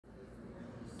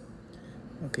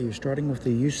Okay, you're starting with the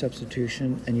u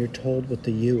substitution, and you're told what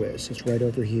the u is. It's right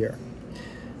over here.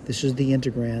 This is the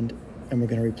integrand, and we're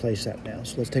going to replace that now.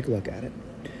 So let's take a look at it.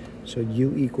 So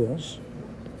u equals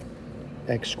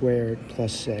x squared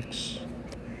plus 6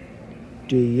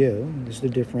 du, this is the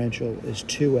differential, is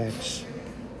 2x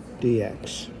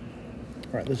dx.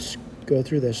 All right, let's go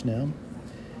through this now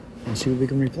and see what we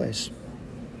can replace.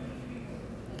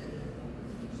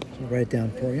 So I'll write it down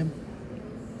for you.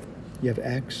 You have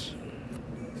x.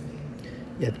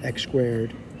 You have x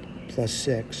squared plus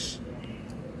 6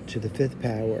 to the 5th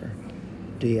power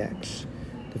dx.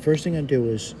 The first thing I do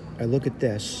is I look at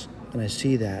this and I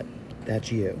see that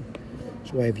that's u.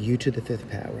 So I have u to the 5th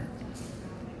power.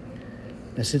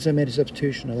 Now since I made a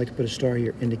substitution, I like to put a star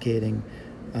here indicating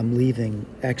I'm leaving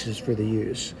x's for the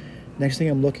u's. Next thing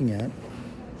I'm looking at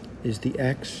is the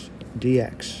x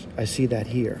dx. I see that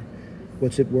here.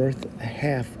 What's it worth? A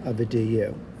half of a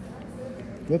du.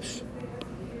 Whoops.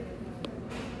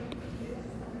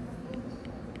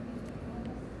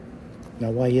 Now,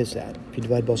 why is that? If you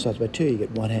divide both sides by 2, you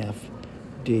get 1/2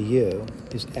 du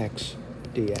is x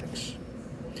dx.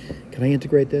 Can I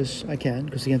integrate this? I can,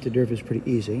 because the antiderivative is pretty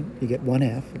easy. You get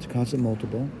 1/2, it's a constant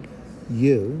multiple.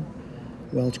 U,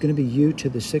 well, it's going to be u to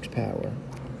the 6th power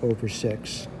over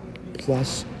 6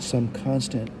 plus some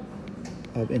constant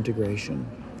of integration.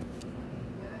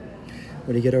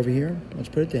 What do you get over here? Let's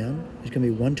put it down. It's going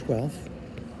to be 1/12.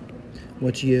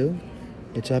 What's u?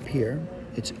 It's up here.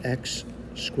 It's x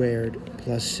squared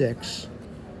plus 6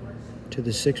 to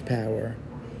the 6th power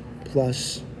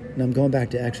plus, now I'm going back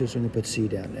to x's, so I'm going to put c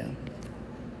down now.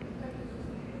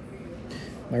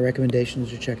 My recommendation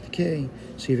is to check the key,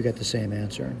 see if you got the same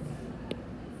answer.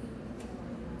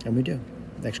 And we do.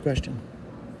 Next question.